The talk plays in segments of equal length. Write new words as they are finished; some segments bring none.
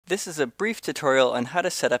This is a brief tutorial on how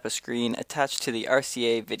to set up a screen attached to the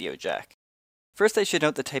RCA video jack. First, I should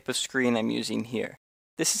note the type of screen I'm using here.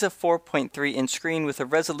 This is a 4.3-inch screen with a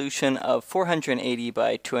resolution of 480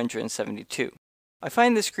 by 272. I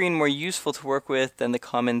find this screen more useful to work with than the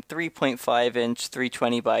common 3.5-inch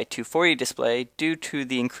 320 by 240 display due to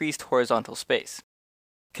the increased horizontal space.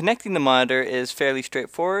 Connecting the monitor is fairly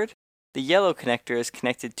straightforward. The yellow connector is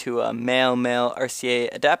connected to a male-male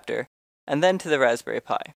RCA adapter and then to the Raspberry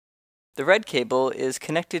Pi. The red cable is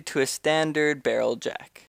connected to a standard barrel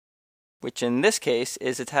jack, which in this case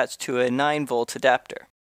is attached to a 9-volt adapter.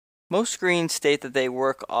 Most screens state that they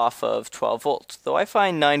work off of 12 volts, though I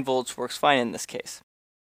find 9 volts works fine in this case.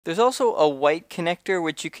 There's also a white connector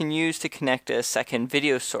which you can use to connect a second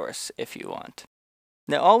video source if you want.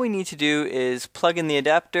 Now all we need to do is plug in the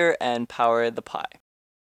adapter and power the Pi.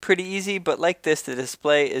 Pretty easy, but like this the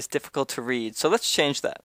display is difficult to read, so let's change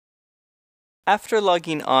that. After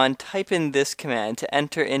logging on, type in this command to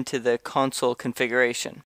enter into the console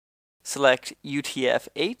configuration. Select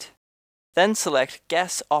UTF-8, then select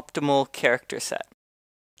Guess Optimal Character Set.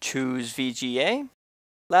 Choose VGA.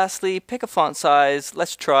 Lastly, pick a font size.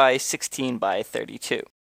 Let's try 16 by 32.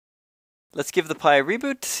 Let's give the Pi a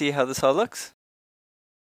reboot to see how this all looks.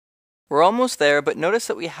 We're almost there, but notice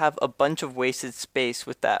that we have a bunch of wasted space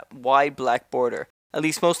with that wide black border, at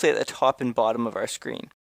least mostly at the top and bottom of our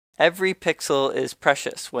screen. Every pixel is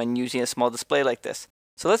precious when using a small display like this,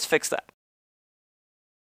 so let's fix that.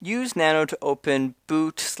 Use Nano to open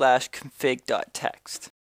boot/config.txt.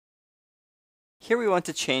 Here we want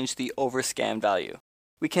to change the overscan value.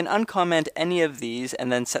 We can uncomment any of these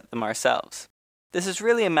and then set them ourselves. This is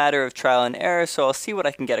really a matter of trial and error, so I'll see what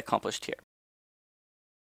I can get accomplished here.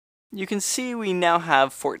 You can see we now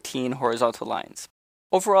have 14 horizontal lines.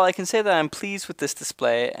 Overall, I can say that I'm pleased with this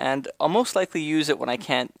display, and I'll most likely use it when I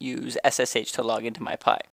can't use SSH to log into my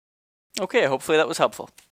Pi. Okay, hopefully that was helpful.